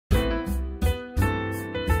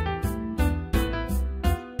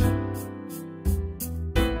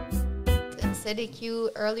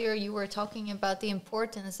Seidik, earlier you were talking about the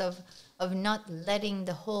importance of not letting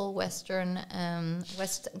the whole West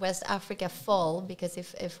Africa fall, because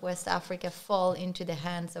if West Africa fall into the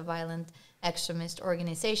hands of violent extremist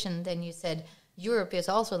organization, then you said Europe is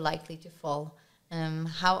also likely to fall.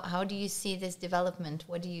 How do you see this development?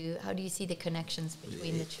 How do you see the connections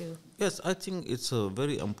between the two? Yes, I think it's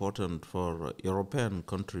very important for European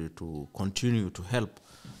country to continue to help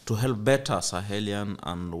better Sahelian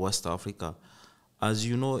and West Africa. As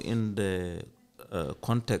you know, in the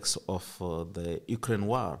context of the Ukraine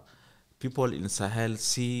war, people in Sahel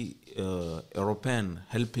see European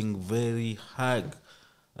helping very hard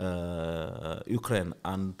Ukraine,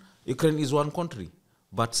 and Ukraine is one country.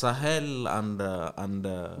 But Sahel and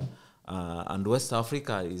West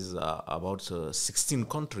Africa is about 16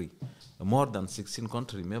 countries, more than 16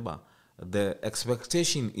 countries. Remember, the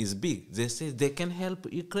expectation is big. They say they can help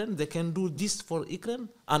Ukraine, they can do this for Ukraine,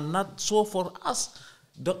 and not so for us.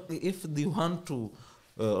 If they want to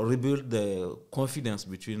rebuild the confidence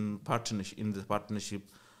between partnership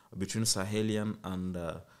between Sahelian and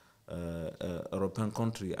European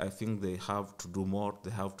country, I think they have to do more,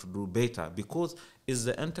 they have to do better, because it's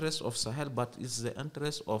the interest of Sahel, but it's the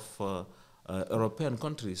interest of European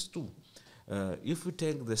countries too. If we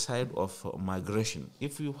take the side of migration,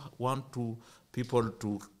 if you want people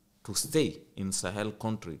to stay in Sahel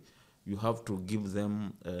country, you have to give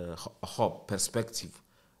them hope, perspective.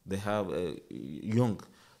 They have young.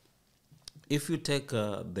 If you take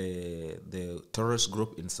the terrorist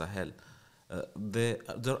group in Sahel, their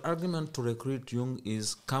argument to recruit young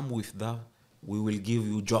is, come with that, we will give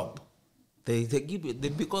you job. They give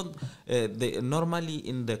it, because they normally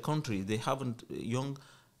in the country they haven't young.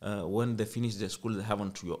 When they finish their school, they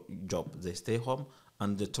haven't job. They stay home,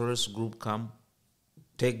 and the terrorist group come,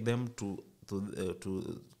 take them to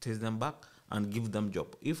take them back and give them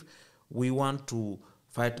job. If we want to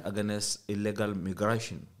fight against illegal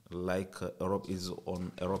migration, like Europe is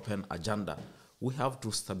on European agenda, we have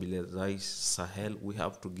to stabilize Sahel. We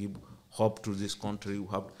have to give hope to this country. We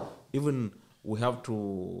have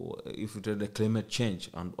to, if you take the climate change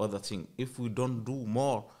and other things, if we don't do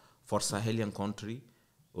more for Sahelian country,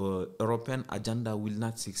 European agenda will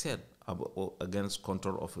not succeed against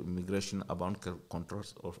control of immigration, about control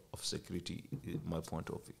of security, my point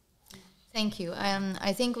of view. Thank you.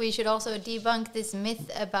 I think we should also debunk this myth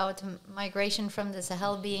about migration from the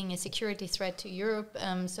Sahel being a security threat to Europe.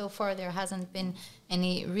 So far, there hasn't been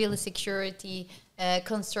any real security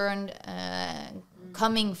concern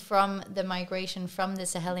coming from the migration from the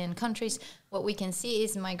Sahelian countries. What we can see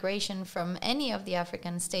is migration from any of the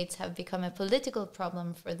African states have become a political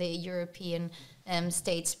problem for the European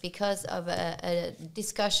states, because of a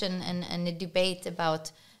discussion and a debate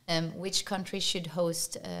about which countries should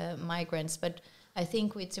host migrants. But I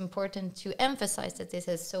think it's important to emphasize that this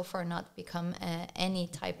has so far not become any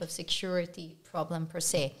type of security problem per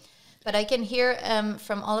se. But I can hear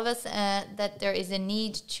from all of us that there is a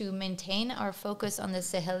need to maintain our focus on the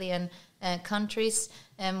Sahelian countries.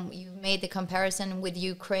 You made the comparison with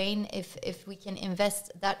Ukraine. If we can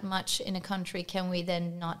invest that much in a country, can we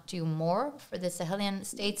then not do more for the Sahelian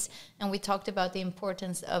states? And we talked about the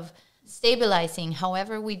importance of stabilizing,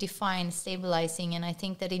 however we define stabilizing. And I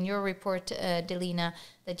think that in your report, Delina,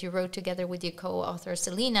 that you wrote together with your co-author,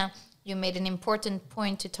 Selina, you made an important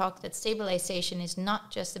point to talk that stabilization is not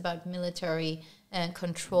just about military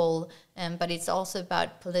control, but it's also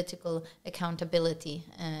about political accountability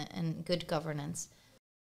and good governance.